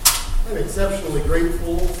I'm exceptionally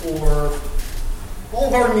grateful for all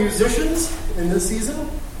of our musicians in this season.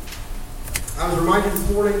 I was reminded this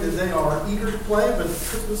morning that they are eager to play, but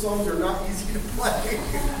Christmas songs are not easy to play.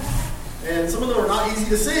 And some of them are not easy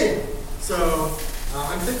to sing. So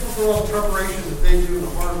I'm thankful for all the preparation that they do, and the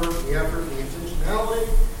hard work, and the effort, and the intentionality,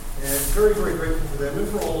 and very, very grateful for them, and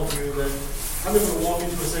for all of you that I'm able to walk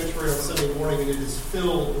into a sanctuary on Sunday morning, and it is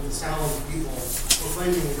filled with the sound of people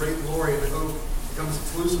proclaiming the great glory and hope that comes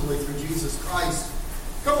exclusively through Jesus Christ.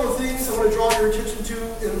 A couple of things I want to draw your attention to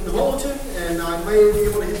in the bulletin, and I may be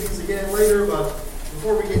able to hit these again later, but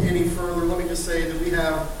before we get any further, let me just say that we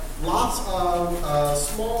have lots of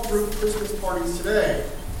small group Christmas parties today.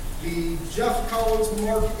 The Jeff Collins,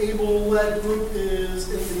 Mark Abel-led group is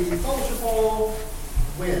in the fellowship hall.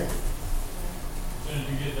 When? As soon as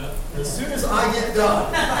you get done. As soon as I get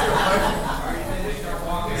done.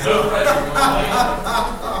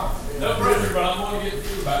 No pressure, but I'm going to get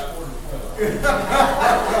through about 11:45.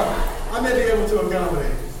 I may be able to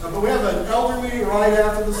accommodate. But we have an elder meeting right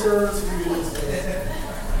after the service.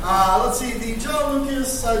 Let's see, the John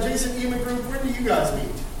Lucas, Jason Eman group, when do you guys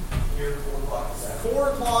meet? Here at 4 o'clock. 4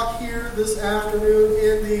 o'clock here this afternoon.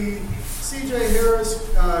 In the C.J. Harris,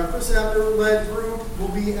 Chris Abner-led group will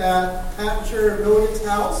be at Pat and Sharon Milligan's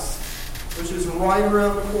house, which is right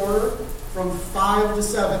around the corner, from 5 to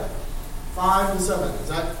 7. 5 to 7. Is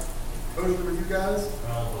that kosher with you guys?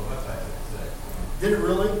 Did it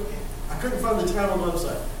really? I couldn't find the time on the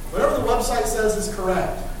website. Whatever the website says is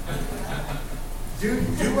correct. Do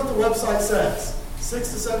what the website says. 6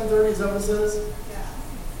 to 7:30, is that what it says?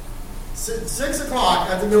 Yeah. 6 o'clock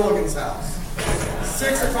at the Milligan's house.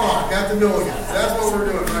 6 o'clock at the Milligan's. That's what we're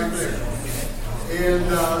doing right there. And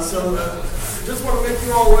just want to make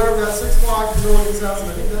you all aware of that 6 o'clock at the Milligan's house,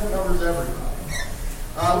 and I think that covers everybody.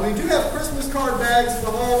 We do have Christmas card bags in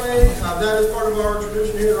the hallway. That is part of our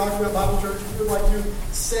tradition here at Rocky Mountain Bible Church. If you would like to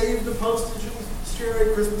save the postage and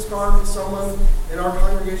share a Christmas card with someone in our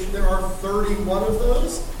congregation, there are 31 of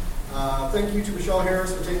those. Thank you to Michelle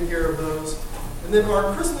Harris for taking care of those. And then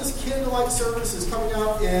our Christmas candlelight service is coming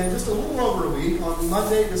up in just a little over a week on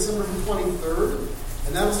Monday, December the 23rd.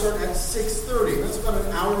 And that will start at 6:30. That's about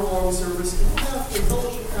an hour-long service. And we'll have a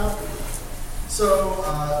fellowship afterwards. So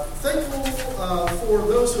thankful for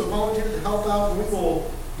those who have volunteered to help out. And we will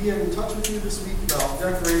be in touch with you this week about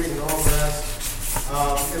decorating and all the rest.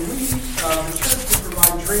 And the church will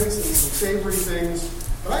provide drinks and some savory things.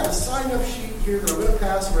 But I have a sign-up sheet here that I'm going to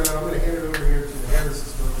pass around. I'm going to hand it over here to the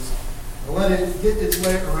Harris's folks and let it get its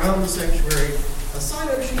way around the sanctuary. A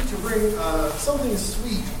sign-up sheet to bring something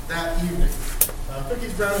sweet that evening.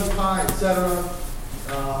 Cookies, brownies, pie, etc.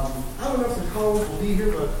 I don't know if the Collins will be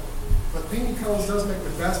here, but Beanie Collins does make the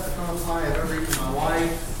best pecan pie I've ever eaten in my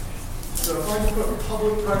life. So if I can put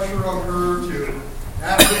public pressure on her to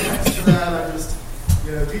add things to that, I just,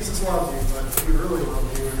 Jesus loves you, but he really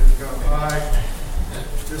loves you in a pecan pie.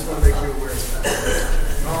 Just want to make you aware of that.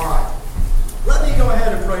 All right. Let me go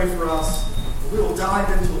ahead and pray for us. We will dive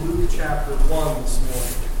into Luke chapter 1 this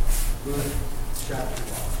morning. Luke chapter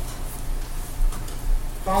 1.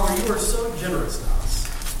 Father, you are so generous to us.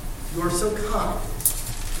 You are so kind.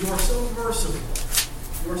 You are so merciful.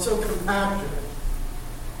 You are so compassionate.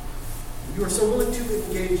 You are so willing to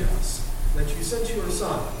engage us that you sent your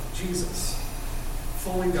Son, Jesus,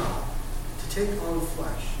 fully God, to take on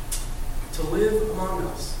flesh, to live among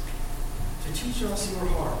us, to teach us your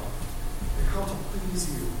heart and how to please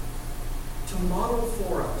you, to model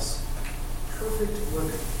for us perfect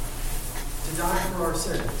living, to die for our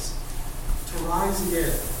sins, to rise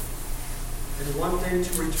again, and one day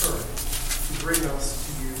to return to bring us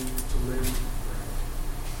to you to live forever.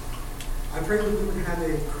 I pray that we would have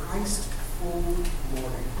a Christ-full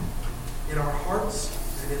morning in our hearts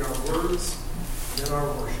and in our words and in our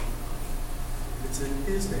worship. It's in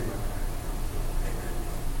his name I pray.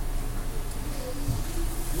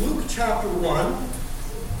 Amen. Luke chapter 1,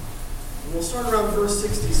 and we'll start around verse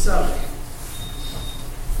 67.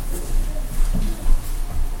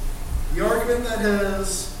 The argument that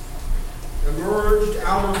has emerged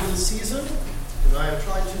out of the season that I have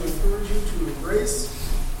tried to encourage you to embrace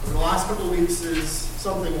over the last couple of weeks is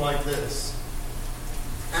something like this.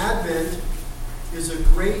 Advent is a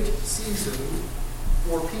great season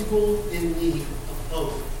for people in need of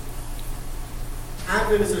hope.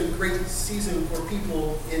 Advent is a great season for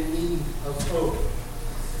people in need of hope.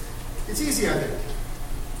 It's easy, I think,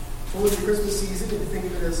 to look at the Christmas season and think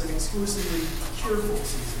of it as an exclusively cheerful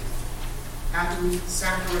season. Happy,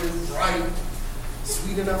 saccharine, bright,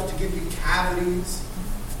 sweet enough to give you cavities,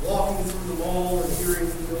 walking through the mall and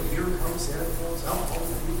hearing, here comes Santa Claus, out on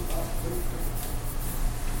the rooftop.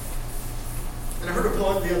 And I heard a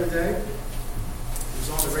poet the other day. He was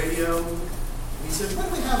on the radio. And he said, what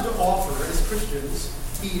do we have to offer as Christians,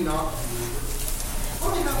 be not believers?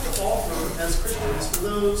 What do we have to offer as Christians for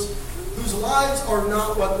those whose lives are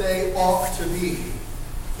not what they ought to be?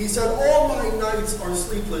 He said, all my nights are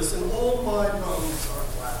sleepless and all my bones are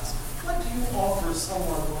glass. What do you offer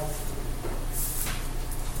someone like me?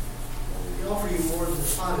 We offer you more than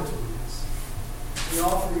platitudes. We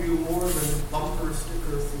offer you more than bumper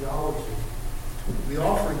sticker theology. We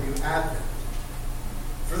offer you Advent.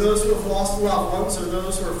 For those who have lost loved ones or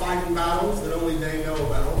those who are fighting battles that only they know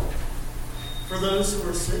about. For those who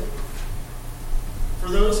are sick. For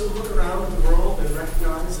those who look around at the world and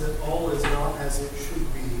recognize that all is not as it should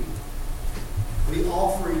be. We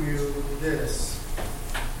offer you this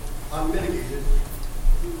unmitigated,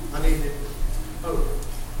 unaided hope.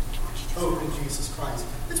 Hope in Jesus Christ.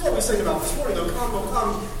 It's what we sing about this morning, though. Come, O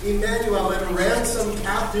come, Emmanuel, and ransom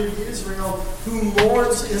captive Israel, who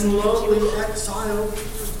mourns in lonely exile.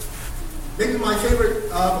 Maybe my favorite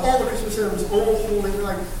of all the Christmas hymns, O Holy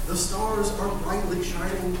Night, the stars are brightly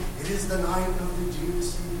shining. It is the night of the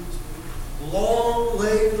Jews. Long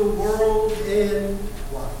lay the world in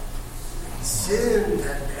what? Sin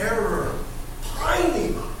and error,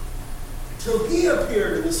 pining, till he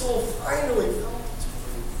appeared and the soul finally felt its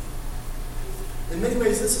relief. In many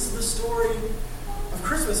ways, this is the story of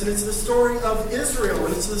Christmas, and it's the story of Israel,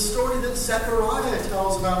 and it's the story that Zechariah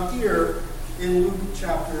tells about here in Luke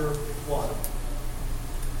chapter 1.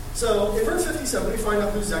 So, in verse 57, we find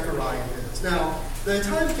out who Zechariah is. Now, the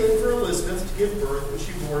time came for Elizabeth to give birth when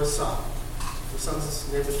she bore a son. Her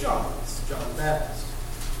son's name was John. It's John the Baptist.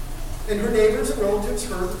 And her neighbors and relatives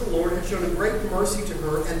heard that the Lord had shown a great mercy to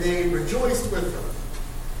her, and they rejoiced with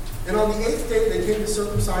her. And on the 8th day they came to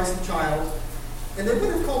circumcise the child, and they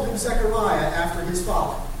would have called him Zechariah after his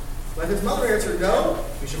father. But his mother answered, no,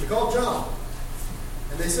 he should be called John.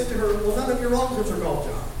 And they said to her, well, none of your relatives are called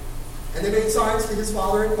John. And they made signs to his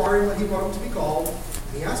father, inquiring what he wanted to be called.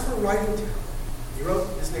 And he asked for a writing tablet. He wrote,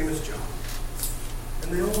 his name is John.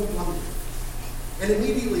 And they all wondered. And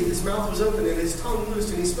immediately his mouth was open and his tongue loosed,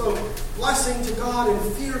 and he spoke blessing to God,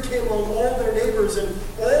 and fear came on all their neighbors. And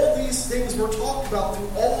all these things were talked about through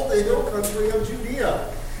all the hill country of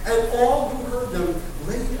Judea. And all who heard them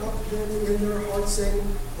laid up them in their hearts, saying,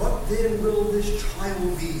 what then will this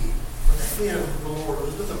child be? For the hand of the Lord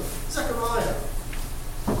was with him. Zechariah,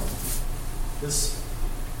 this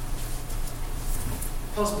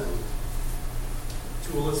husband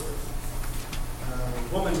to Elizabeth,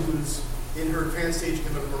 a woman who's in her advanced age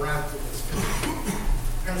given a miraculous gift,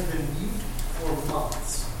 has been mute for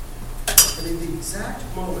months. And in the exact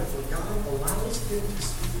moment when God allows him to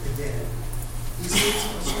speak again, he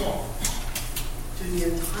sings a song to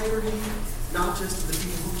the entirety, not just to the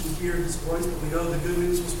people who can hear his voice, but we know the good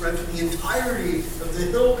news will spread to the entirety of the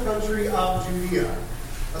hill country of Judea.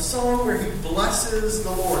 A song where he blesses the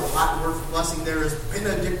Lord. The Latin word for blessing there is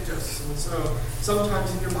benedictus. And so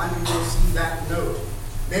sometimes in your Bible you'll see that note.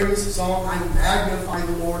 Mary's song, I magnify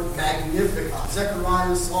the Lord, Magnificat.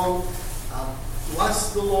 Zechariah's song,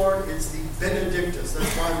 bless the Lord, it's the benedictus.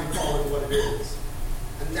 That's why we call it what it is.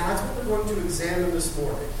 And that's what we're going to examine this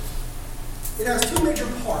morning. It has two major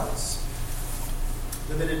parts,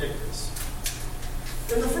 the benedictus.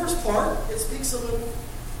 In the first part, it speaks of an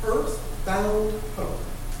earth-bound hope.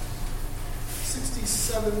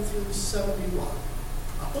 67 through 71.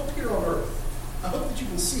 A hope here on earth. A hope that you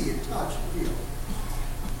can see and touch and feel.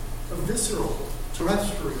 A visceral,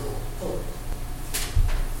 terrestrial hope.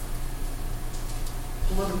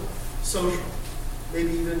 Political, social,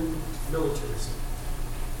 maybe even militarism.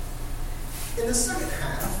 In the second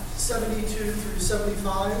half, 72 through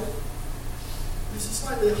 75, there's a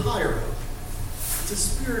slightly higher hope. It's a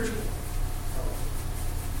spiritual hope.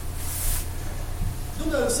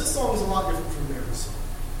 You'll notice this song is a lot different from Mary's song.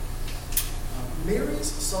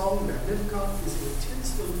 Mary's song, Magnificat, is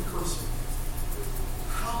intensely personal.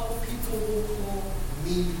 How people will call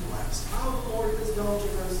me blessed. How the Lord has dealt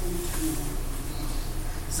generously to me.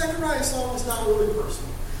 Zechariah's song is not really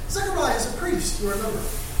personal. Zechariah is a priest, you remember.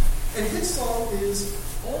 And his song is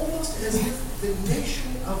almost as if the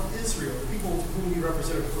nation of Israel, the people whom he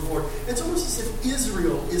represented for the Lord, it's almost as if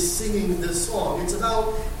Israel is singing this song. It's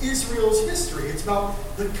about Israel's history. It's about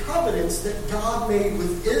the covenants that God made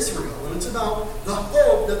with Israel. And it's about the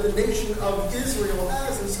hope that the nation of Israel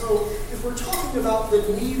has. And so if we're talking about the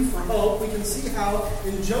need for hope, we can see how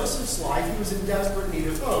in Joseph's life he was in desperate need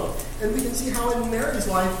of hope. And we can see how in Mary's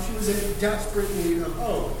life she was in desperate need of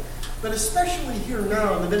hope. But especially here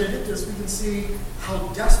now in the Benedictus, we can see how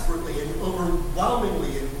desperately and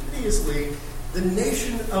overwhelmingly and piteously the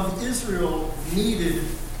nation of Israel needed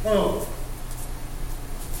hope.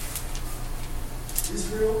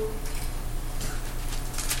 Israel,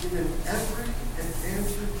 given every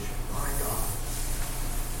advantage by God,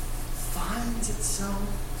 finds itself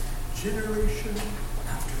generation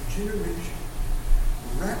after generation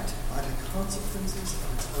wrecked by the consequences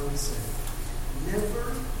of its own sin,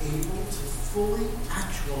 never able to fully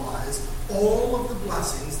actualize all of the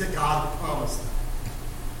blessings that God promised them.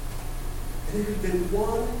 And it had been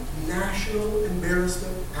one national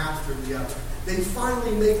embarrassment after the other. They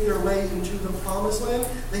finally make their way into the promised land.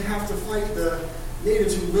 They have to fight the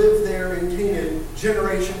natives who live there in Canaan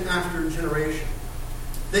generation after generation.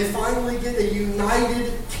 They finally get a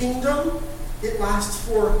united kingdom. It lasts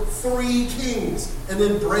for 3 kings and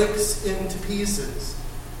then breaks into pieces.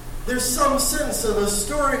 There's some sense of a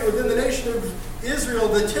story within the nation of Israel,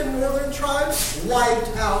 the 10 northern tribes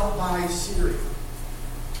wiped out by Syria.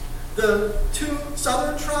 The 2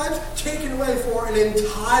 southern tribes taken away for an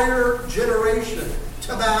entire generation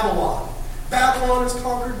to Babylon. Babylon is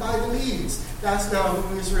conquered by the Medes. That's now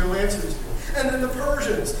who Israel answers to. And then the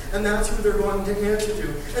Persians, and that's who they're going to answer to.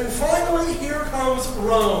 And finally, here comes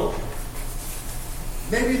Rome.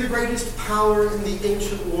 Maybe the greatest power in the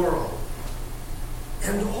ancient world.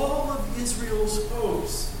 And all of Israel's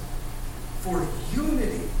hopes for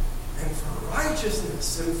unity and for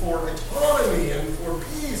righteousness and for autonomy and for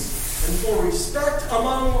peace and for respect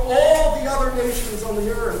among all the other nations on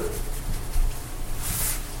the earth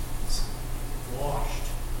is washed.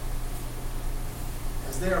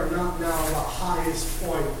 As they are not now the highest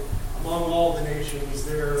point among all the nations,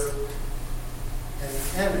 they're an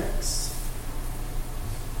annex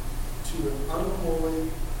to an unholy,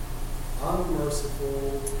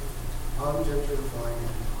 unmerciful, ungentrifying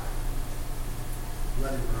empire.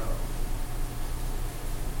 Let it grow.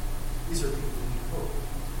 These are people who need hope.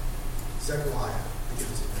 Zechariah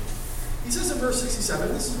begins to think. He says in verse 67,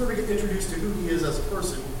 this is where we get introduced to who he is as a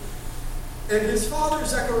person. And his father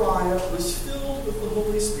Zechariah was filled with the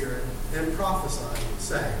Holy Spirit and prophesied,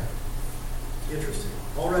 saying, interesting.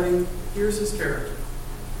 Already, here's his character.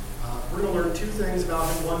 We're going to learn 2 things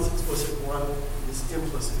about him. One's explicit, one is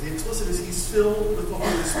implicit. The explicit is he's filled with the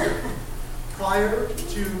Holy Spirit. Prior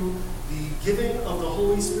to the giving of the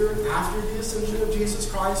Holy Spirit, after the ascension of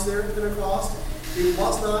Jesus Christ there at Pentecost, it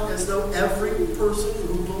was not as though every person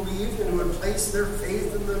who believed and who had placed their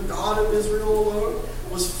faith in the God of Israel alone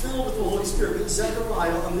was filled with the Holy Spirit. But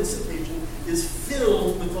Zechariah, on this occasion, is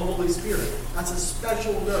filled with the Holy Spirit. That's a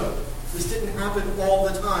special note. This didn't happen all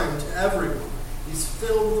the time to everyone. He's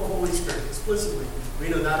filled with the Holy Spirit. Explicitly, we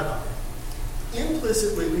know that about him.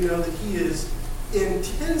 Implicitly, we know that he is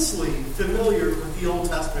intensely familiar with the Old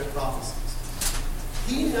Testament prophecies.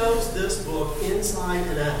 He knows this book inside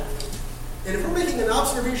and out. And if we're making an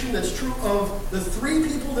observation that's true of the 3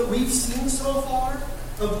 people that we've seen so far,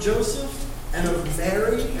 of Joseph and of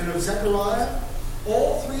Mary and of Zechariah,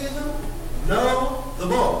 all 3 of them know the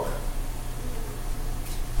book.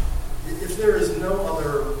 If there is no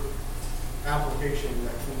other application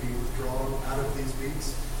that can be drawn out of these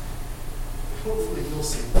weeks, hopefully you'll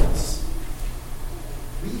see this.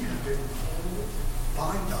 We have been called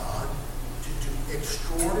by God to do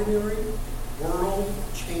extraordinary,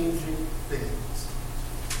 world-changing things.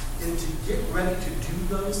 And to get ready to do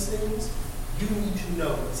those things, you need to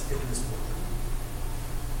know what's in this book.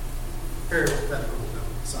 Parenthetical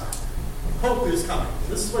note aside. Hope is coming.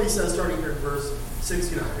 This is what he says starting here in verse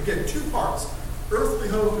 69. Again, 2 parts. Earthly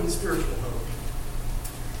hope and spiritual hope.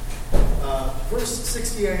 Verse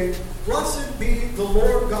 68, blessed be the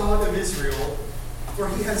Lord God of Israel, for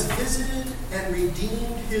he has visited and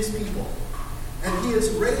redeemed his people. And he has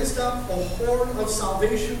raised up a horn of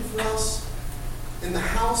salvation for us in the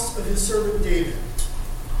house of his servant David,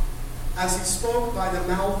 as he spoke by the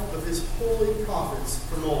mouth of his holy prophets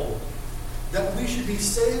from old, that we should be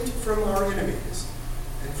saved from our enemies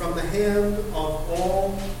and from the hand of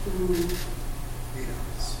all who hate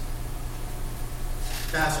us.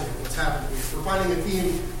 Fascinating what's happening here. We're finding a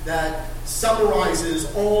theme that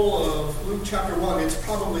summarizes all of Luke chapter 1. It's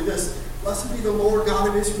probably this: blessed be the Lord God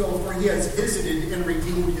of Israel, for he has visited and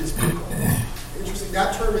redeemed his people. Interesting,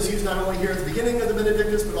 that term is used not only here at the beginning of the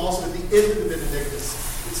Benedictus, but also at the end of the Benedictus.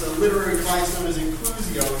 It's a literary device known as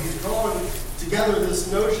inclusio. He's drawing together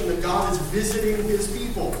this notion that God is visiting his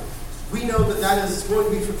people. We know that that is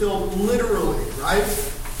going to be fulfilled literally, right?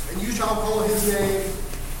 And you shall call his name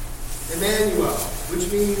Emmanuel,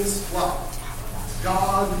 which means what?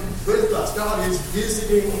 God with us. God is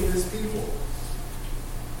visiting his people.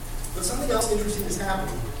 But something else interesting is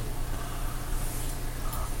happening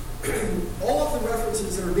here. All of the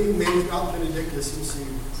references that are being made throughout the Benedictus, you see,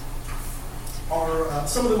 are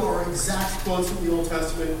some of them are exact quotes from the Old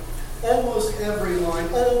Testament. almost every line,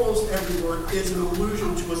 almost every word is an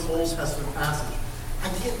allusion to an Old Testament passage. I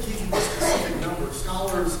can't give you a specific number.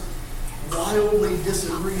 Scholars wildly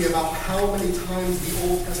disagree about how many times the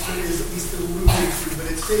Old Testament is at least alluded to,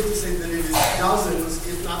 but it's safe to say that it is dozens,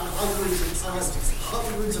 if not hundreds of times,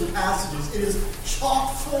 hundreds of passages. It is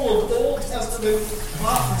chock full of Old Testament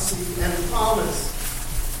prophecy and promise.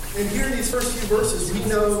 And here in these first few verses, we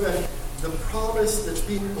know that the promise that's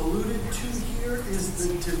being alluded to here is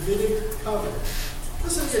the Davidic covenant.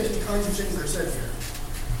 Listen again to the kinds of things that are said here.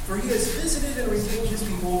 For he has visited and redeemed his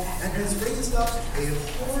people, and has raised up a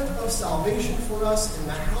horn of salvation for us in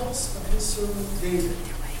the house of his servant David,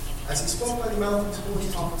 as he spoke by the mouth of his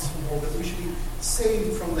holy prophets from old, that we should be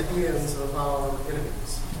saved from the hands of our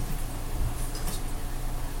enemies.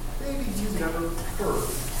 Maybe you've never heard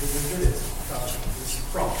the Davidic covenant, this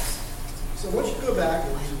promise. So I want you to go back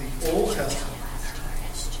into the Old Testament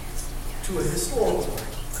to a historical book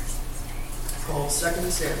called 2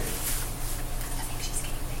 Samuel.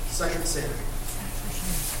 2 Samuel.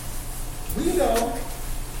 We know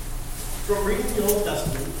from reading the Old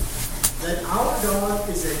Testament that our God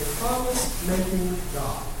is a promise-making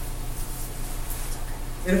God.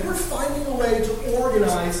 And if we're finding a way to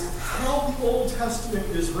organize how the Old Testament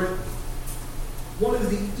is written, one of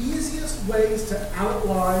the easiest ways to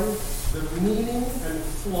outline the meaning and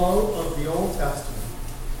flow of the Old Testament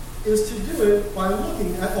is to do it by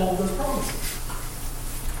looking at all those promises.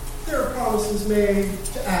 There are promises made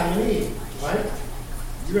to Adam and Eve, right?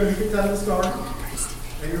 You're going to be kicked out of this garden,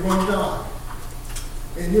 and you're going to die.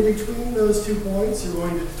 And in between those 2 points, you're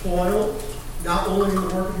going to toil, not only in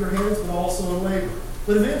the work of your hands, but also in labor.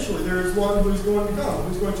 But eventually, there is one who's going to come,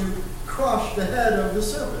 who's going to crush the head of the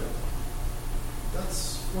serpent.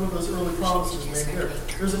 That's one of those early promises made there.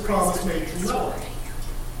 There's a promise made to Noah.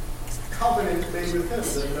 Covenant made with him,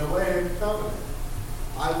 the Noahic covenant.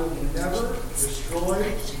 I will never destroy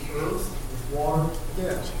the earth with water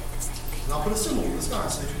again. And I'll put a symbol in the sky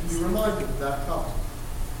so that you can be reminded of that covenant.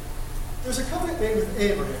 There's a covenant made with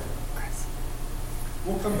Abraham.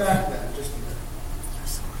 We'll come back to that in just a minute.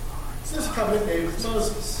 There's a covenant made with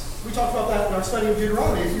Moses. We talked about that in our study of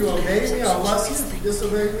Deuteronomy. If you obey me, I'll bless you. If you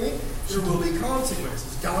disobey me, there will be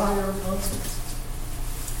consequences, dire consequences.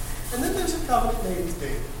 And then there's a covenant made with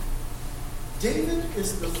David. David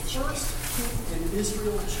is the first king in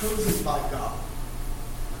Israel chosen by God.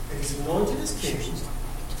 And he's anointed as king.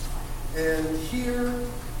 And here,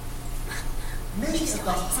 maybe at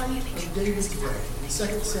the height of David's reign, in 2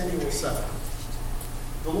 Samuel 7,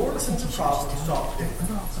 the Lord sends a prophet to talk to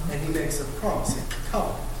David, and he makes a promise, a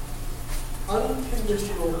covenant,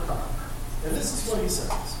 unconditional covenant. And this is what he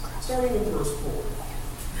says, starting in verse 4.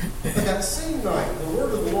 But that same night, the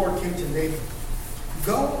word of the Lord came to Nathan.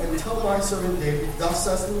 Go and tell my servant David, thus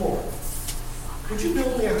says the Lord, would you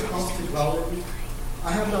build me a house to dwell in?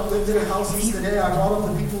 I have not lived in a house since the day I brought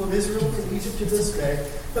up the people of Israel from Egypt to this day,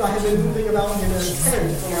 but I have been moving about in a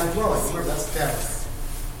tent for my dwelling. Remember, that's death.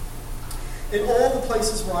 In all the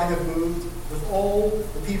places where I have moved, with all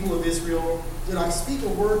the people of Israel, did I speak a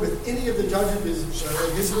word with any of the judges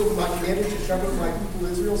of Israel whom I commanded to shepherd my people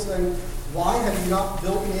Israel, saying, why have you not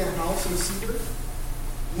built me a house in secret?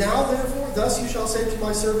 Now, therefore, thus you shall say to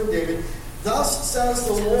my servant David, thus says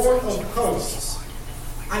the Lord of hosts,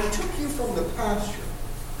 I took you from the pasture,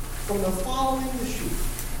 from the following the sheep,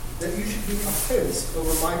 that you should be a prince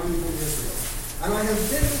over my people Israel. And I have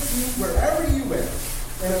been with you wherever you went,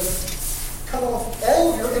 and have cut off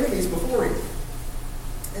all of your enemies before you.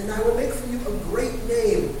 And I will make for you a great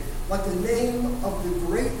name, like the name of the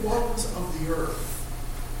great ones of the earth.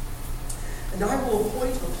 And I will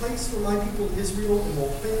appoint a place for my people Israel, and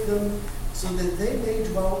will plant them, so that they may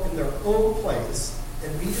dwell in their own place,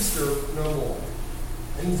 and be disturbed no more.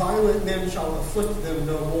 And violent men shall afflict them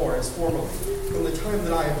no more, as formerly, from the time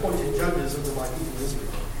that I appointed judges over my people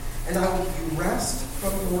Israel. And I will give you rest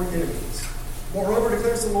from your enemies. Moreover,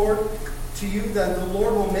 declares the Lord to you, that the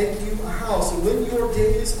Lord will make you a house, and when your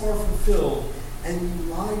days are fulfilled, and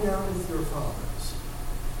you lie down with your fathers,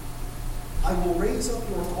 I will raise up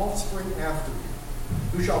your offspring after you,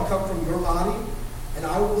 who shall come from your body, and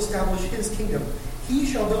I will establish his kingdom. He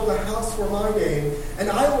shall build a house for my name, and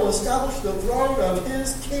I will establish the throne of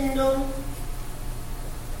his kingdom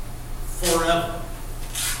forever.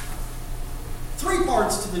 3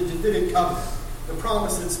 parts to the Davidic covenant, the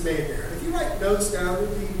promise that's made there. If you write notes down, it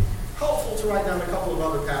would be helpful to write down a couple of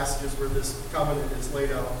other passages where this covenant is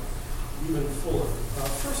laid out even fuller.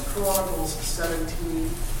 1 Chronicles 17,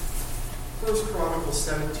 1 Chronicles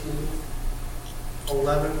 17,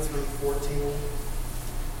 11 through 14.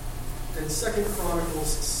 And 2 Chronicles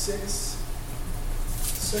 6,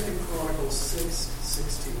 2 Chronicles 6,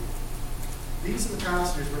 16. These are the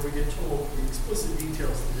passages where we get told the explicit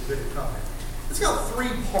details of the Davidic covenant. It's got three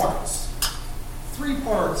parts. Three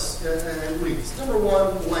parts at least. Number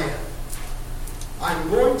one, land. I'm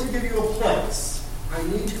going to give you a place. I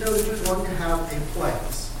need to know that you're going to have a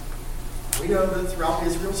place. We know that throughout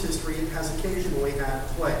Israel's history, it has occasionally had a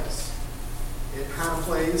place. It had a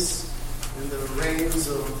place in the reigns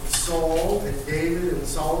of Saul and David and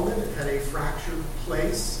Solomon. It had a fractured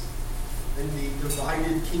place in the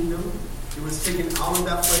divided kingdom. It was taken out of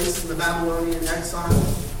that place in the Babylonian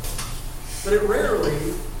exile. But it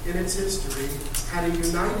rarely, in its history, had a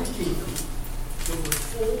united kingdom with the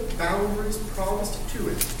full boundaries promised to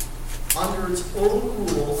it under its own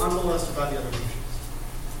rule, unmolested by the other nations.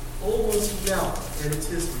 Almost never in its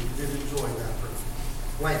history did it enjoy that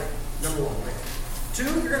privilege. Land. Number one, land. Two,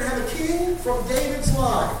 you're going to have a king from David's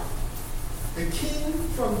line. A king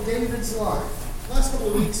from David's line. Last couple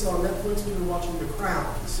of weeks on Netflix, we've been watching The Crown,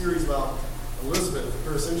 a series about Elizabeth,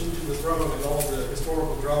 her ascension to the throne, and all the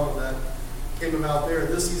historical drama that came about there.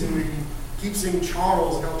 This season, we keep seeing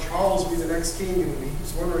Charles, and how Charles will be the next king, and he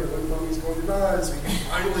keeps wondering when he's going to die, so he can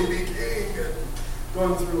finally be king, and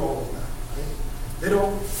going through all of that. Right? They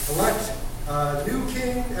don't elect a new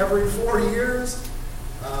king every 4 years.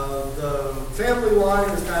 The family line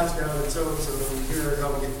is passed down, and so we hear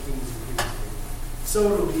how we get kings and queens.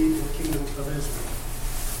 So it'll be in the kingdom of Israel.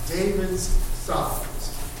 David's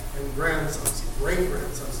sons and grandsons,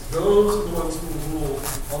 great-grandsons, those are the ones who rule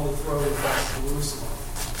on the throne of Jerusalem.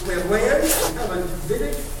 So we have land, we have a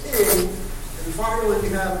Davidic king, and finally we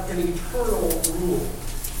have an eternal rule.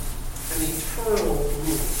 An eternal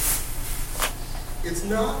rule. It's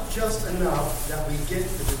not just enough that we get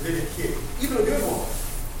the Davidic king, even a good one.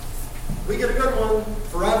 We get a good one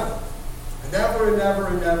forever, and ever and ever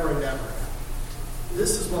and ever and ever.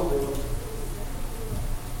 This is what we're looking for.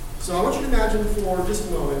 So I want you to imagine for just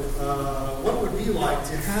a moment what it would be like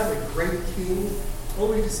to have a great king,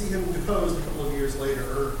 only to see him deposed a couple of years later,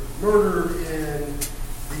 or murdered in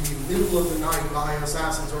the middle of the night by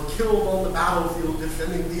assassins, or killed on the battlefield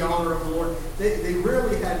defending the honor of the Lord. They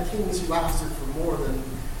rarely had kings who lasted for more than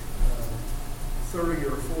 30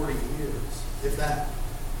 or 40 years, if that.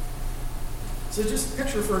 So just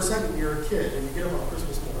picture for a second you're a kid and you get up on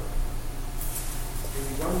Christmas morning and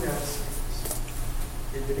you run down the stairs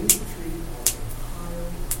and beneath the tree are a pile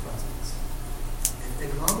of presents. And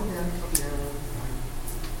mom and dad come down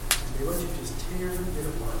and they let you just tear it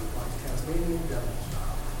apart like Tasmanian devil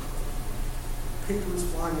style. Papers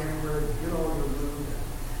flying everywhere, you get all your loot, and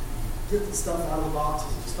get the stuff out of the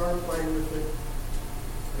boxes and start playing with it.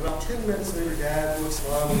 And about 10 minutes later, Dad looks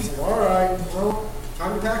around and says, all right, well,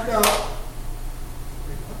 time to pack it up.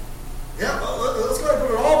 Yeah, well, let's go ahead and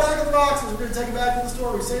put it all back in the boxes. We're going to take it back to the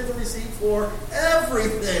store. We saved the receipt for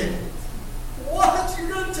everything. What? You're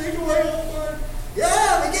going to take away all mine?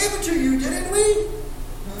 Yeah, we gave it to you, didn't we?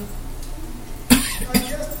 I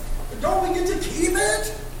guess. Don't we get to keep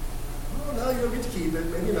it? Oh, no, you don't get to keep it.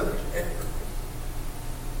 Maybe another day.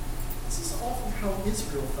 This is often how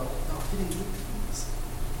Israel felt about getting good kings.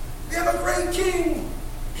 We have a great king.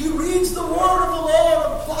 He reads the word of the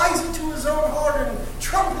Lord, applies it to his own heart, and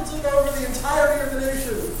trumpets it over the entirety of the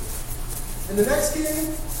nation. And the next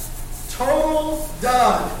king, total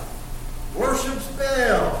dud, worships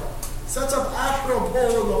Baal, sets up Asherah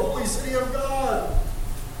pole in the holy city of God.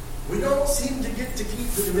 We don't seem to get to keep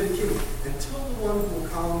the Davidic king until the one who will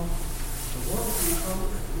come,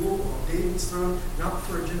 and rule on David's throne, not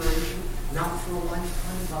for a generation, not for a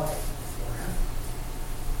lifetime, but forever.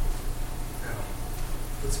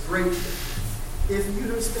 It's great. If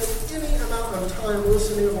you have spent any amount of time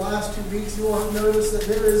listening in the last 2 weeks, you will have noticed that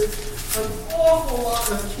there is an awful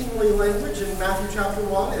lot of kingly language in Matthew chapter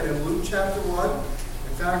 1 and in Luke chapter 1.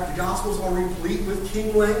 In fact, the Gospels are replete with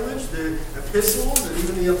king language, the epistles, and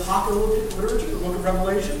even the apocalyptic literature, the book of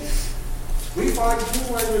Revelation. We find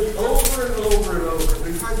king language over and over and over.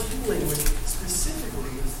 We find king language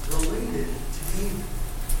specifically related to David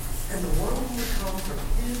and the one who would come from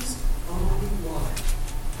his own line.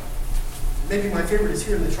 Maybe my favorite is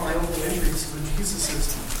here in the triumphal entries when Jesus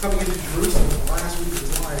is coming into Jerusalem the last week of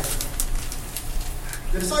his life.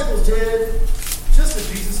 The disciples did just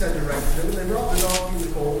as Jesus had directed them, and they brought the donkey and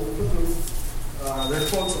the colt and put their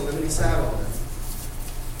cloaks on them, and he sat on them.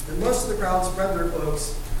 And most of the crowd spread their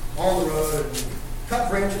cloaks on the road and cut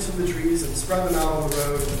branches from the trees and spread them out on the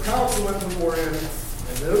road. And the crowds who went before him,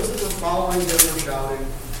 and those that were following him were shouting,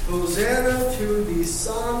 Hosanna to the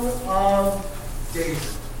Son of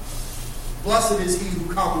David. Blessed is he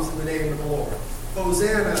who comes in the name of the Lord.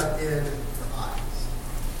 Hosanna in the highest.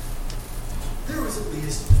 There was at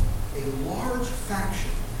least a large faction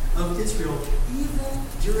of Israel, even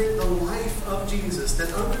during the life of Jesus,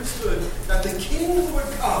 that understood that the king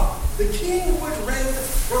would come, the king would reign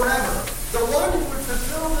forever, the one who would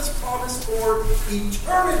fulfill this promise for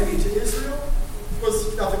eternity to Israel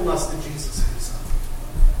was nothing less than Jesus himself.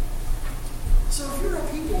 So if you're a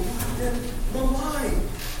people who have been maligned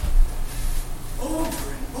over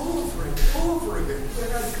and over again, who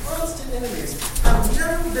have had constant enemies, have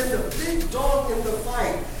never been the big dog in the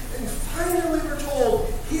fight, and finally we're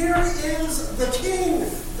told, here is the king,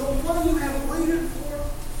 the one you have waited for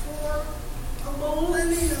a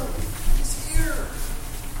millennium. He's here.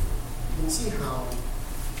 You can see how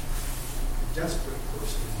a desperate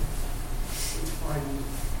person would find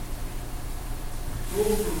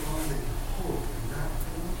overwhelming hope in that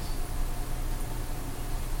promise.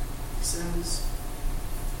 He says,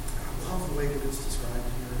 I love the way that it's described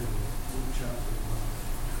here in Luke chapter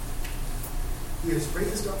 1. He has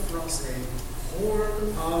raised up for us a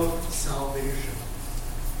horn of salvation.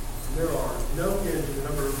 And there are no end to the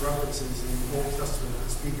number of references in the Old Testament that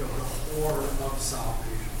speak of the horn of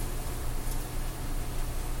salvation.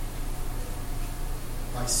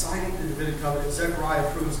 By citing the Davidic covenant, Zechariah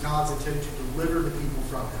proves God's intent to deliver the people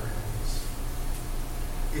from their enemies.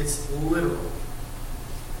 It's literal,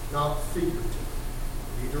 not figurative.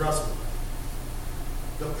 We need to wrestle with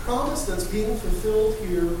that. The promise that's being fulfilled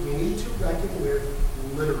here, we need to reckon with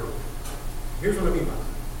literally. Here's what I mean by that.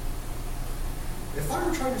 If I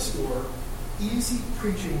were trying to score easy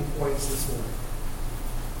preaching points this morning,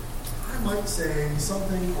 I might say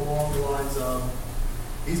something along the lines of,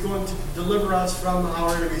 He's going to deliver us from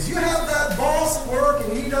our enemies. You have that boss at work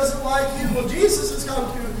and he doesn't like you. Well, Jesus has come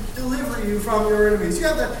to deliver you from your enemies. You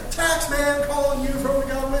have that tax man calling you from the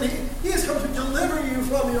government. He has come to deliver you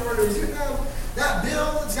from your enemies. You have that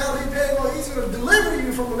bill that's got to be paid. Well, he's going to deliver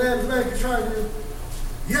you from the man who's trying to.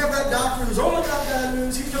 You have that doctor who's only got bad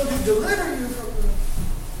news. He's going to deliver you from them.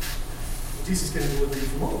 Jesus can deliver you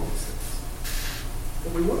from all of these things.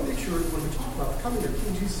 But we want to make sure that when we talk about the coming of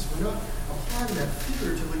King Jesus, we're not applying that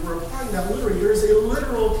figuratively, we're applying that literally. There is a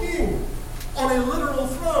literal king on a literal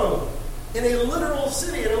throne, in a literal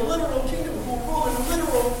city, in a literal kingdom who will rule in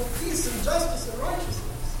literal peace and justice and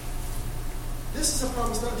righteousness. This is a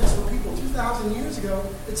promise not just for people 2,000 years ago,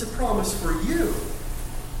 it's a promise for you.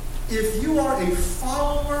 If you are a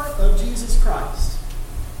follower of Jesus Christ,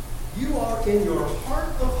 you are in your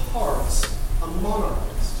heart of hearts a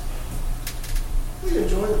monarchist. We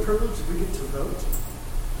enjoy the privilege that we get to vote.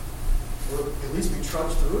 Or at least we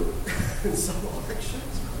trudge through it in some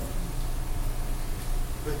elections.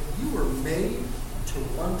 But you were made to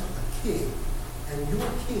want a king, and your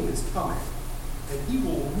king is coming, and he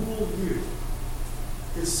will rule you,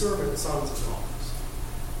 his servant sons and daughters.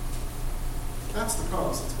 That's the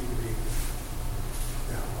promise that's being made.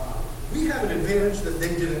 Now, we have an advantage that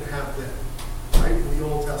they didn't have then, right, in the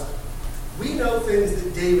Old Testament. We know things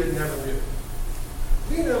that David never knew.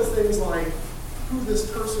 We know things like who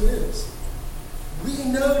this person is. We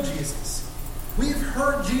know Jesus. We've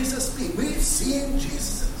heard Jesus speak. We've seen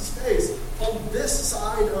Jesus' face. On this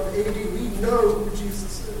side of AD, we know who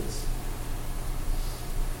Jesus is.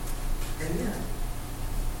 And yet,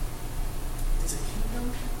 it's a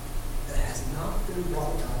kingdom that has not been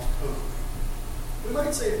brought out totally. We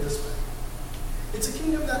might say it this way. It's a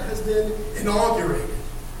kingdom that has been inaugurated.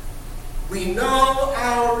 We know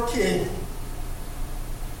our king.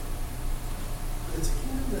 But it's a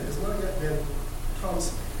kingdom that has not yet been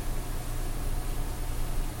consummated.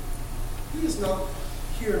 He is not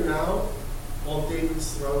here now on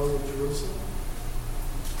David's throne in Jerusalem.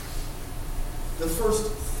 The first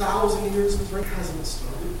 1,000 years of his reign hasn't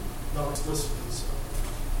started, not explicitly so.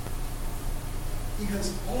 He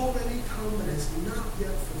has already come but has not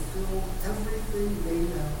yet fulfilled everything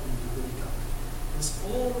laid out in the Davidic covenant. It's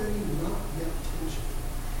already not yet tangible.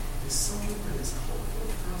 It's something that is helpful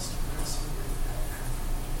for us to wrestle with that effort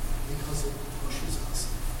because it pushes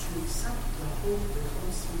us to accept the hope that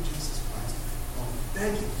comes through Jesus Christ while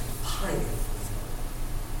begging and pining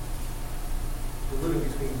for the living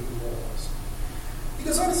between the walls. He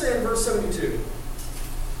goes on to say in verse 72,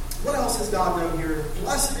 what else has God done here?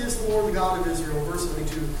 Blessed is the Lord, the God of Israel, verse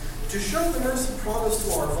 72, to show the mercy promised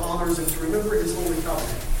to our fathers and to remember his holy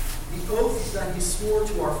covenant, the oath that he swore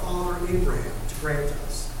to our father Abraham to grant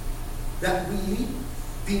us, that we,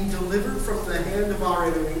 being delivered from the hand of our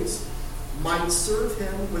enemies, might serve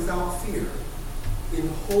him without fear, in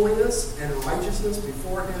holiness and righteousness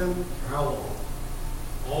before him, how long?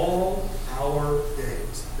 All our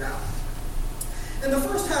days. Now, in the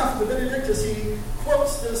first half of the Benedictus, he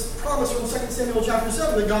quotes this promise from 2 Samuel chapter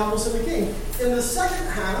 7 that God will send a king. In the second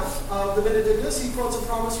half of the Benedictus, he quotes a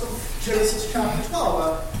promise from Genesis chapter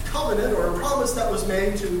 12, a covenant or a promise that was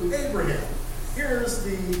made to Abraham. Here's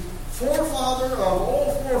the forefather of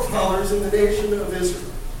all forefathers in the nation of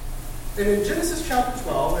Israel. And in Genesis chapter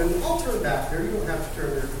 12, and I'll turn back there, you don't have to turn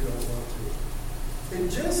there if you don't want to. In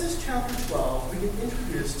Genesis chapter 12, we get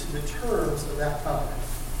introduced to the terms of that covenant.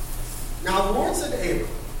 Now the Lord said to Abram,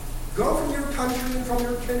 "Go from your country and from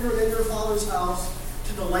your kindred and your father's house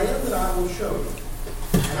to the land that I will show you.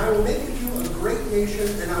 And I will make of you a great nation,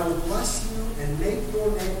 and I will bless you and make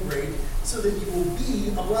your name great, so that you will be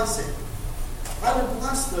a blessing. I will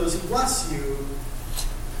bless those who bless you,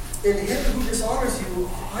 and him who dishonors you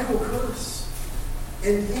I will curse.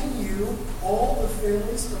 And in you all the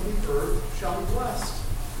families of the earth shall be blessed."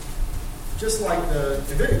 Just like the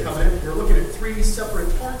Davidic covenant, we're looking at three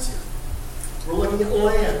separate parts here. We're looking at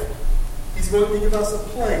land. He's going to give us a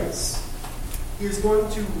place. He is going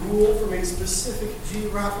to rule from a specific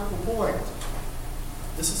geographical point.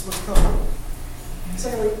 This is what's coming.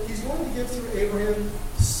 Secondly, he's going to give through Abraham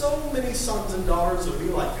so many sons and daughters that will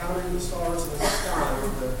be like counting the stars in the sky,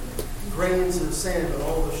 and the grains of the sand on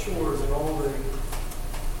all the shores and all the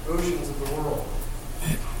oceans of the world.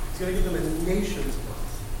 He's going to give them a nation's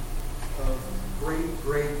worth of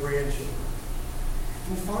great-great-grandchildren.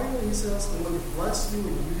 And finally, he says, "I'm going to bless you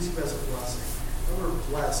and use you as a blessing." The word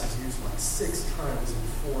 "bless" is used like 6 times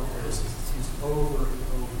in 4 verses. It's used over and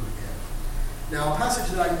over again. Now, a passage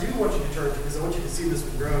that I do want you to turn to, because I want you to see this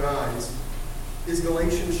with your own eyes, is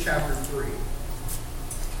Galatians chapter 3.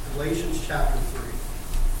 Galatians chapter 3.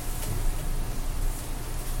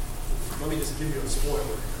 Let me just give you a spoiler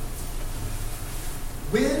here.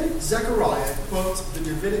 When Zechariah quotes the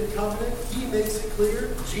Davidic covenant, he makes it clear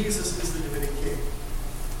Jesus is the Davidic king.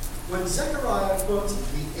 When Zechariah quotes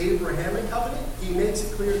the Abrahamic covenant, he makes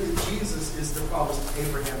it clear that Jesus is the promised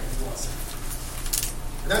Abrahamic blessing.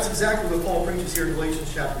 And that's exactly what Paul preaches here in Galatians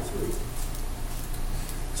chapter 3.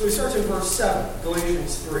 So he starts in verse 7,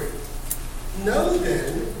 Galatians 3. "Know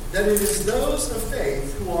then that it is those of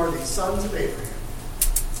faith who are the sons of Abraham.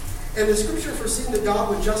 And the scripture, foreseeing that God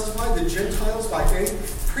would justify the Gentiles by faith,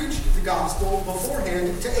 preached the gospel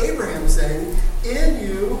beforehand to Abraham, saying, 'In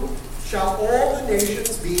you shall all the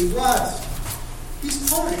nations be blessed.'" He's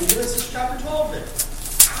quoting Genesis chapter 12 there.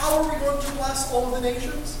 How are we going to bless all of the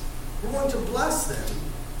nations? We're going to bless them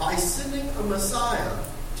by sending a Messiah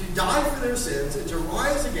to die for their sins and to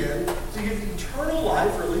rise again to give eternal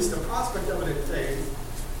life, or at least the prospect of it in faith,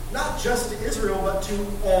 not just to Israel, but to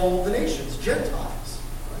all the nations, Gentiles.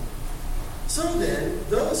 So then,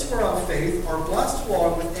 those who are of faith are blessed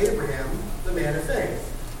along with Abraham, the man of faith.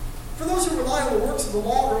 For those who rely on the works of the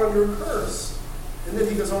law are under a curse. And then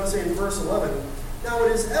he goes on to say in verse 11, "Now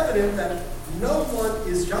it is evident that no one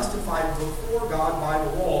is justified before God by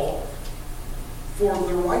the law, for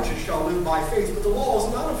the righteous shall live by faith, but the law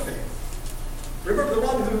is not of faith. Remember, the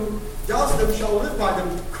one who does them shall live by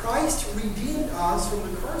them. Christ redeemed us from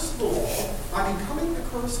the curse of the law by becoming a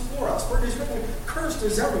curse for us. For it is written, 'Cursed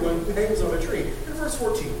is everyone who hangs on a tree.'" In verse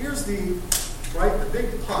 14, here's the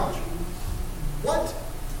big punch. What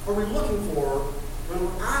are we looking for when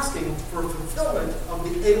we're asking for fulfillment of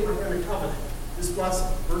the Abrahamic covenant? This blessing.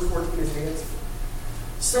 Verse 14 is the answer.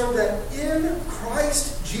 "So that in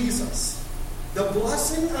Christ Jesus, the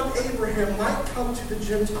blessing of Abraham might come to the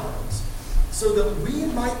Gentiles, so that we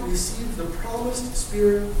might receive the promised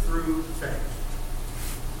Spirit through faith."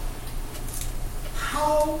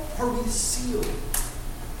 How are we sealed?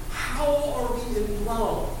 How are we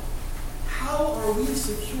indwelled? How are we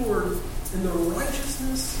secured in the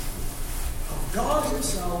righteousness of God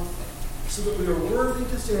Himself, so that we are worthy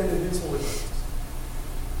to stand in His holy presence?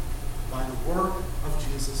 By the work of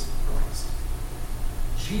Jesus Christ.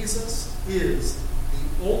 Jesus is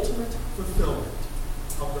the ultimate fulfillment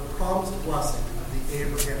of the promised blessing of the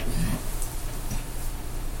Abrahamic covenant.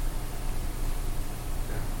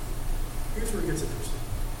 Now, here's where it gets interesting.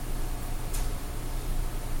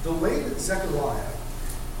 The way that Zechariah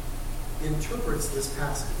interprets this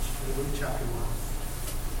passage in Luke chapter 1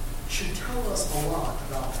 should tell us a lot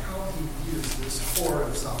about how he views this core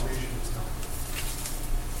of salvation is coming.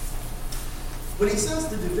 When he says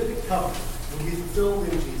the Davidic covenant will be fulfilled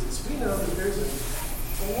in Jesus, we know that there's an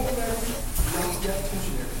already not yet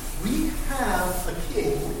tensionary. We have a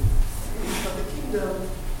king, but the kingdom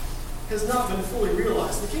has not been fully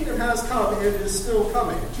realized. The kingdom has come and is still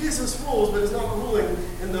coming. Jesus rules, but is not ruling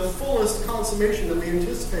in the fullest consummation that we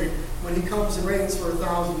anticipate when he comes and reigns for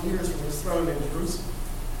 1,000 years from his throne in Jerusalem.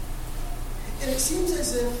 And it seems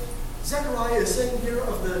as if Zechariah is saying here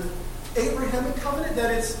of the Abrahamic covenant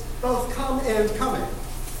that it's both come and coming.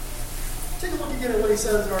 Take a look again at what he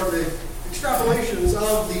says are the extrapolations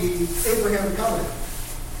of the Abrahamic covenant.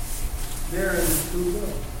 There in Luke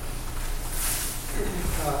 1.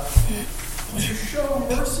 to show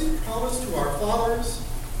mercy promised to our fathers,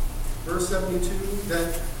 verse 72,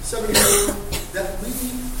 that 74, that we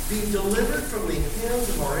be delivered from the hands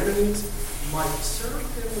of our enemies, might serve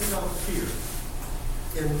him without fear,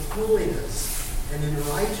 in holiness and in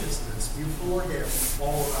righteousness before him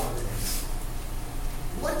all of our days.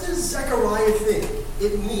 What does Zechariah think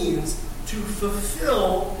it means to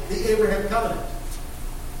fulfill the Abraham covenant?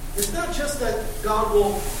 It's not just that God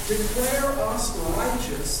will declare us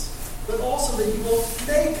righteous, but also that he will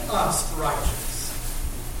make us righteous.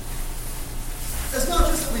 It's not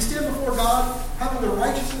just that we stand before God having the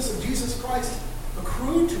righteousness of Jesus Christ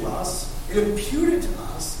accrued to us and imputed to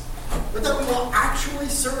us, but that we will actually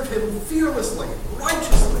serve him fearlessly,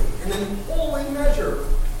 righteously, and in holy measure,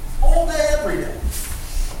 all day, every day.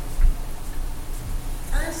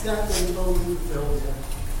 Has that been totally fulfilled yet?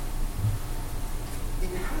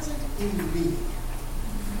 It hasn't in me.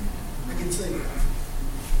 I can say that.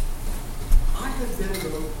 I have been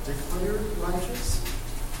declared righteous,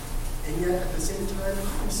 and yet at the same time,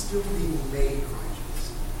 I'm still being made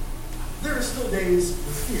righteous. There are still days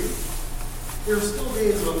of fear. There are still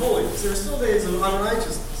days of unholiness. There are still days of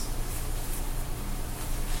unrighteousness.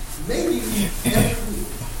 Maybe every week,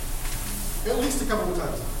 at least a couple of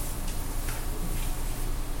times.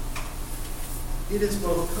 It is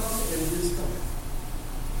both come and it is coming.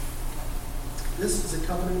 This is a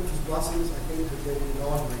covenant whose blessings, I think, have been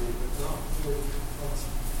inaugurated, but not fully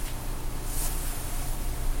awesome.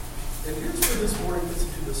 And here's where this morning gets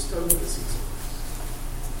into the scope of the season,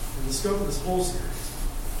 and the scope of this whole series.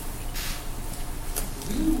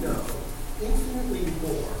 We know infinitely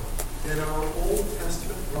more than our Old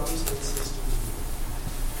Testament brothers and sisters do.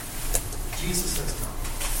 Jesus has come.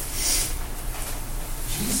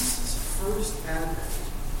 Jesus' first advent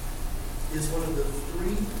is one of the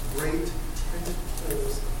three great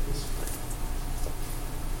tentpoles of history.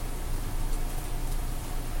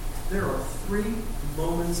 There are three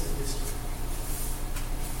moments in history.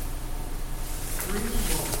 Three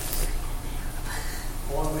moments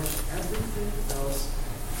on which everything else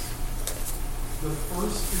ends. The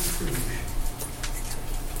first is creation.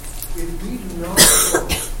 If we do not know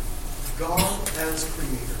God as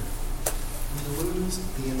creator, we lose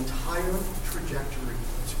the entire trajectory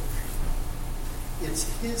of Scripture. It's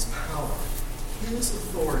his power, his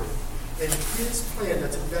authority, and his plan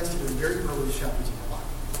that's invested in very early chapters of the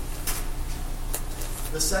Bible.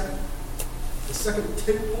 The second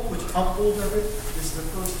tentpole which upholds everything is the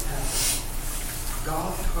first advent.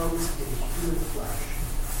 God comes in human flesh,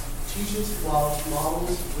 teaches, loves,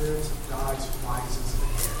 models, lives, dies, rises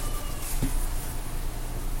again.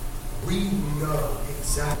 We know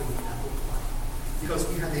exactly what that looked like because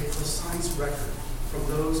we have a precise record from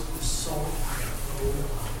those who saw it with their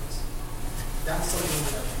own eyes. That's something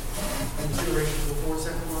that in generations before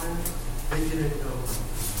Zechariah, they didn't know.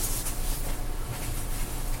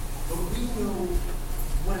 But we know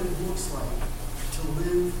what it looks like to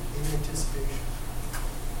live in anticipation.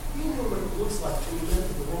 We know what it looks like to live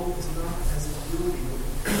in the world is not as it will be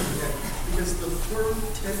yet. Because the third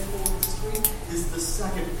tentpole of history is the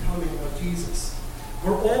second coming of Jesus.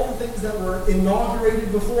 Where all the things that were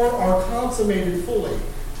inaugurated before are consummated fully.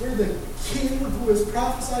 Where the king who is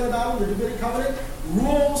prophesied about in the Davidic covenant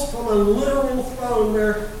rules from a literal throne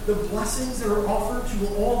where the blessings that are offered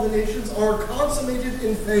to all the nations are consummated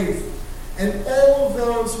in faith. And all of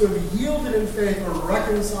those who have yielded in faith are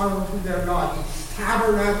reconciled to their God. He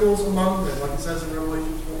tabernacles among them, like it says in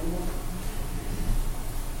Revelation 21.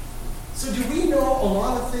 So do we know a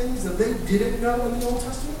lot of things that they didn't know in the Old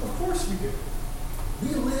Testament? Of course we do.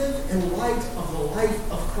 We live in light of the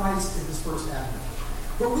life of Christ in his first advent.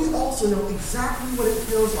 But we also know exactly what it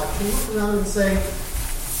feels like to look around and say,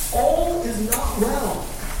 all is not well.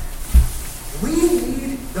 We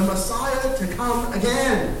need the Messiah to come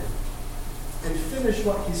again and finish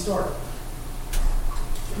what he started.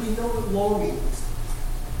 We know what longing is.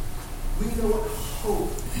 We know what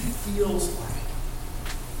hope feels like.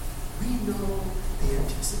 We know the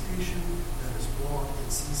anticipation that is wrought in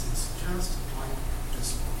seasons just like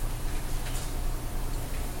this one.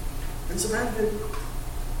 And so Advent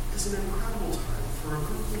is an incredible time for a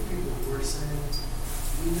group of people who are saying,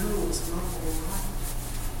 we know it's not all right.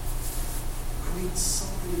 I need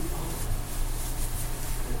something other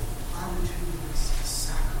than platitudinous,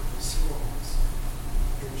 saccharine songs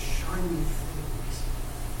and shiny things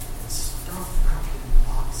and stuff wrapped in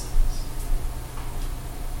boxes.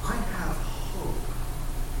 I have hope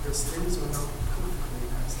because things are not perfectly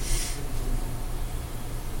as they should be.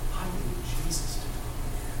 I need Jesus to come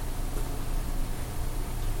again.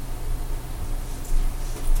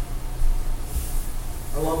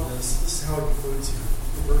 I love this. This is how he concludes here.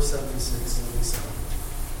 verse 76, 77.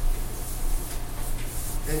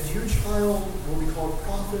 And you, child, will be called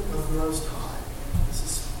prophet of the Most High. This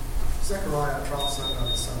is Zechariah prophesying about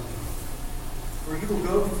his son. For he will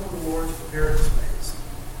go before the Lord to prepare his ways,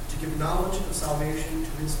 to give knowledge of salvation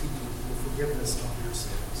to his people and forgiveness of their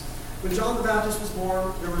sins. When John the Baptist was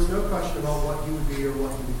born, there was no question about what he would be or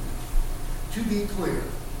what he would do. To be clear,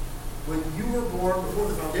 when you were born before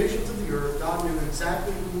the foundations of the earth, God knew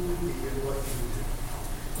exactly who you would be and what you would do.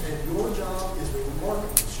 And your job is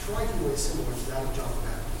remarkably, strikingly similar to that of John the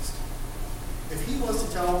Baptist. If he was to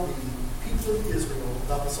tell the people of Israel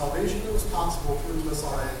about the salvation that was possible through the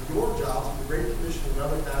Messiah, your job, through the Great Commission and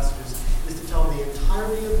other passages, is to tell the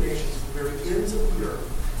entirety of nations, the very ends of the earth,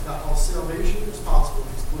 about how salvation is possible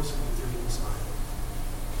exclusively through the Messiah.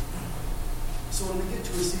 So when we get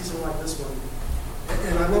to a season like this one,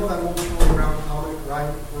 and I love that old Charlie Brown comic, right,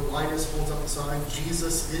 where Linus holds up the sign,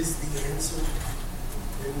 Jesus is the answer.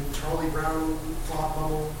 And Charlie Brown thought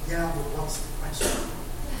bubble, yeah, but what's the question?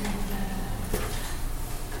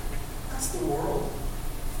 That's the world.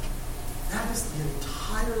 That is the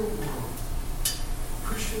entire world.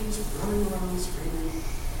 Christians running around screaming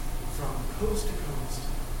from coast to coast,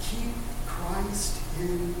 keep Christ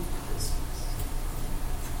in Christmas.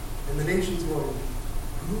 And the nation's going,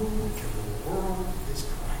 who in the world is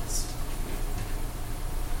Christ?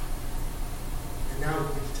 And now we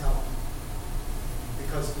get to tell them.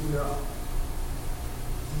 Because you know,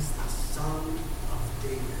 he's the son of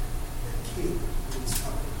David, the king who is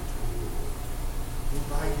coming to rule. Who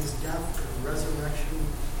by his death and resurrection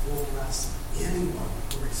will bless anyone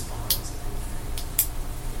who responds in faith.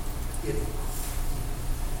 Anyone.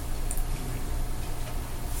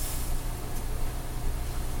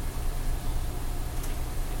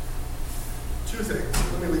 Two things.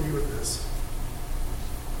 Let me leave you with this.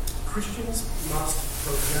 Christians must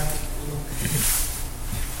project lament.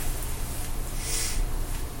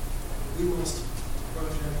 We must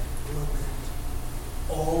project lament.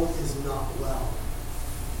 All is not well.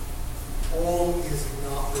 All is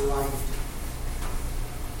not right.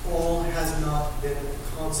 All has not been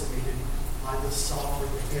consummated by the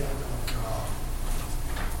sovereign hand of God.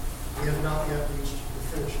 We have not yet reached the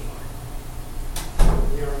finish line.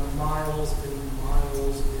 We are miles and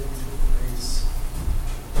miles into a race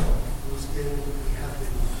whose end we have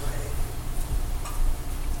been playing.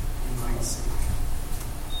 You might see.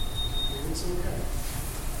 And it's okay.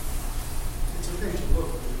 It's okay to look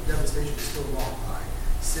at the devastation is still wrought by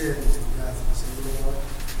sin and death and say, you know what?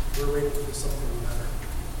 We're waiting for something better.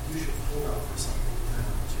 You should hold out for something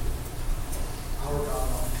better too. Our God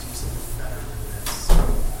offers you something better than this.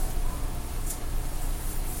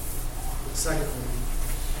 But secondly,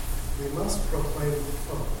 we must proclaim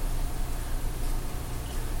hope.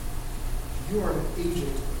 You are an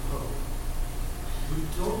agent of hope. We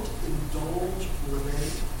don't indulge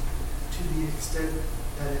lament to the extent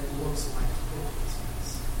that it looks like hopelessness.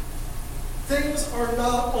 Things are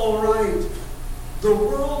not all right. The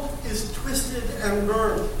world is twisted and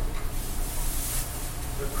burned.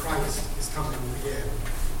 But Christ is coming again.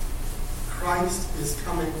 Christ is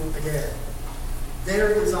coming again.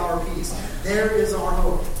 There is our peace. There is our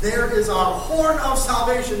hope. There is our horn of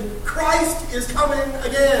salvation. Christ is coming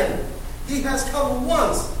again. He has come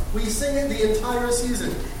once. We sing it the entire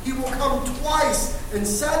season. He will come twice and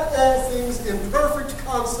set all things in perfect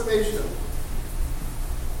consummation.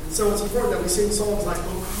 And so it's important that we sing songs like, O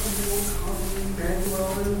come,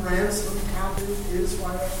 Emmanuel, and ransom captive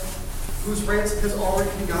Israel, whose ransom has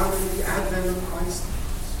already begun in the advent of Christ.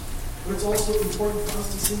 But it's also important for us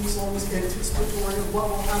to sing songs anticipatory of what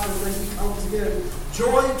will happen when he comes again.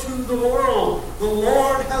 Joy to the world! The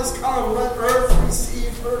Lord has come. Let earth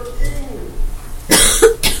receive her King.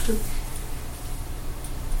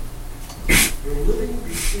 We're living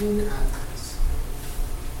between advents.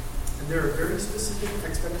 And there are very specific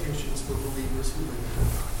expectations for believers who live in the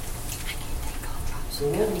time. The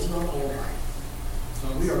world is not all right.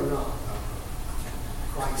 We are not.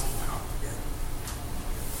 Christ will come again.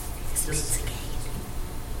 Just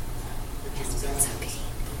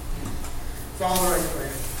Father, I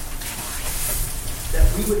pray that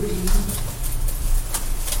we would be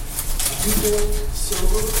a people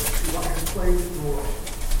sober to what has plagued the world.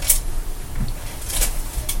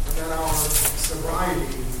 And that our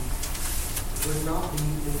sobriety would not be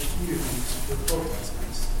infused with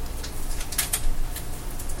hopelessness.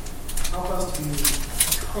 Help us to be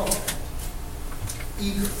confident,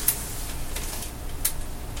 eager,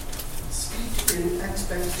 speak in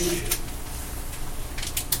expectation,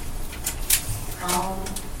 proud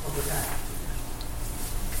of the fact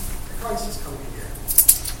that Christ is coming again.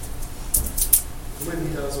 And when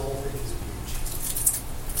he does, all things will be changed.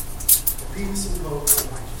 peace and hope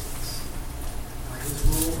and righteousness. By his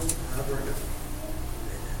rule, forever and ever.